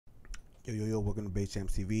Yo, yo, yo, welcome to Base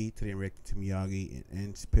Champs TV. Today I'm reacting to Miyagi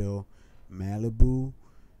and Endshpil, Malibu.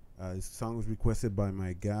 This song was requested by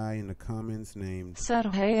my guy in the comments named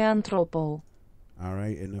Endshpil.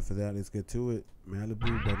 Alright, enough of that. Let's get to it.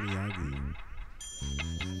 Malibu by Miyagi.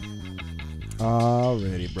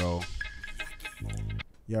 Already, bro.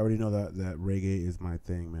 You already know that reggae is my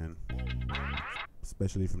thing, man.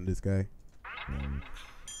 Especially from this guy.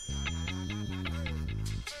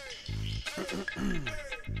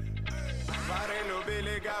 Воры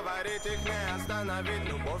любили говорить, их не остановить.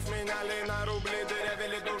 Любовь меняли на рубли,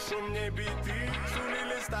 дырявили душу мне биты.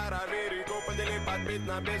 Сулили староверы, копали под бит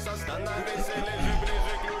на бес. Остановись или же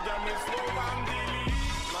ближе к людям и словам дели.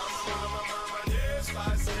 Мама, мама, мама, не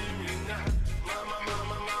спаси меня. Мама,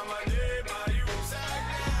 мама, мама, не боюсь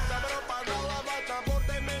огня. Добро пожаловать на борт,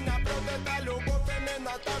 и меня прет эта любовь.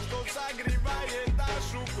 Именно та, что согревает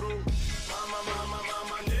нашу кровь. Мама, мама,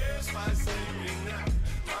 мама, не спаси меня.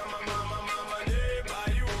 Мама, мама, мама, не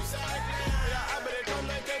боюсь огня. Я обречен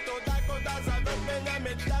найти туда, куда зовет меня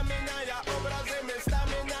мечта, меняя образы, места,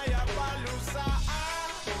 меняя полюса.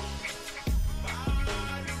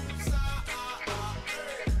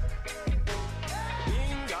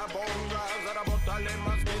 Инга-бонга, заработали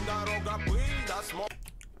мозги, дорога, пыль до смог.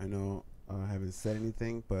 I know I haven't said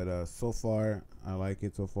anything, but so far I like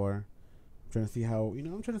it so far. I'm trying to see how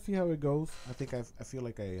I'm trying to see how it goes. I think I feel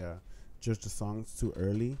like I judged the songs too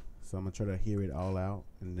early, so I'm gonna try to hear it all out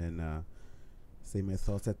and then say my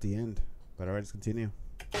thoughts at the end. But alright, let's continue.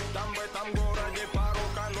 Там в этом городе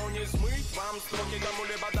порука, но не смыть вам строки.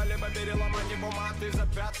 Кому-либо дали-либо переломать его мат и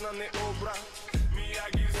запятнанный образ.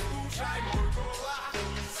 Мияги, слушай мой голос.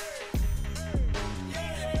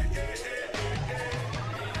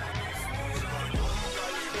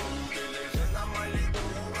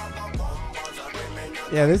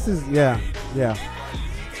 Yeah, this is yeah.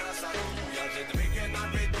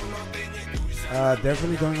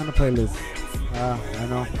 Definitely going on the playlist. I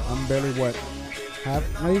know I'm barely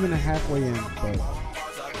not even halfway in, but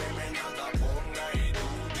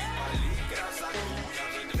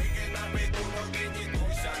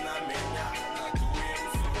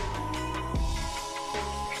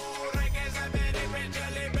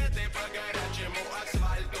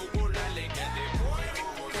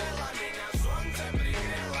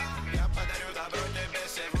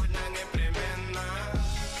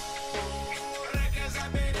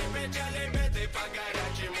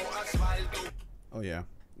oh yeah.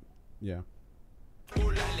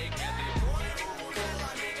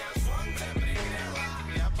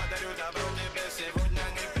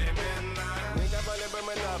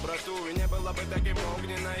 И не было бы таким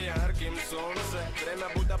огненно ярким солнце. Время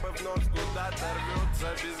будто бы вновь куда-то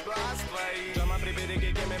рвется без глаз твоих. Дома при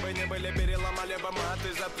береге, кем бы не были, переломали бы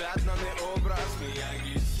маты, запятнанный образ.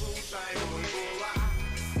 Мияги, слушай мой голос.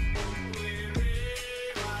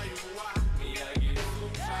 Мияги,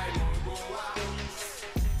 слушай мой голос.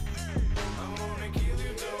 I'm gonna kill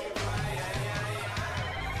you, though.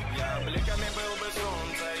 Я бликами был бы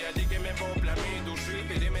солнце, я дикими воплями души.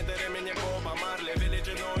 Периметрами небо Марли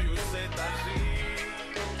величиною с этажи.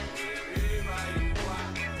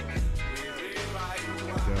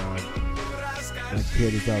 God, that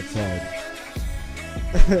kid is outside.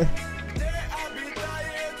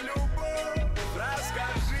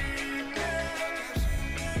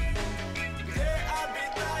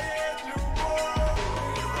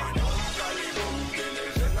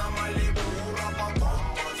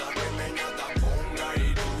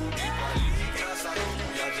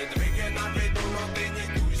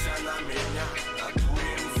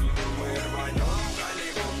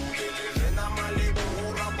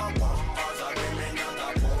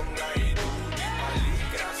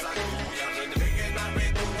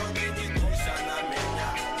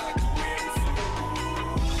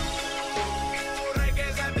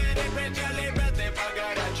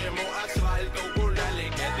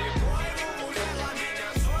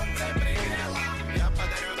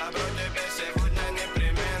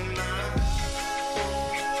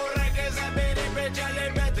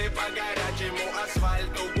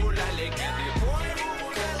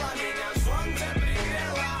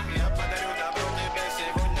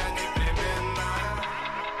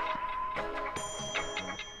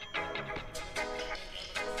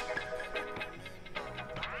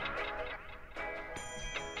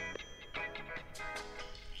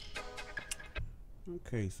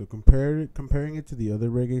 Okay, so comparing it to the other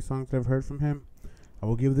reggae songs that I've heard from him, I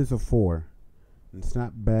will give this a 4. It's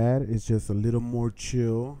not bad. It's just a little more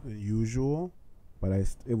chill than usual, but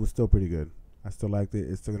it was still pretty good. I still liked it.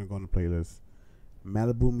 It's still gonna go on the playlist.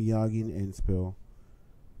 Malibu, Miyagi, and Endshpil.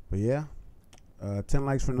 But yeah, 10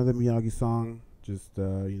 likes for another Miyagi song. Just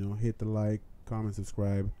hit the like, comment,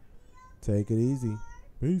 subscribe. Take it easy.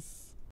 Peace.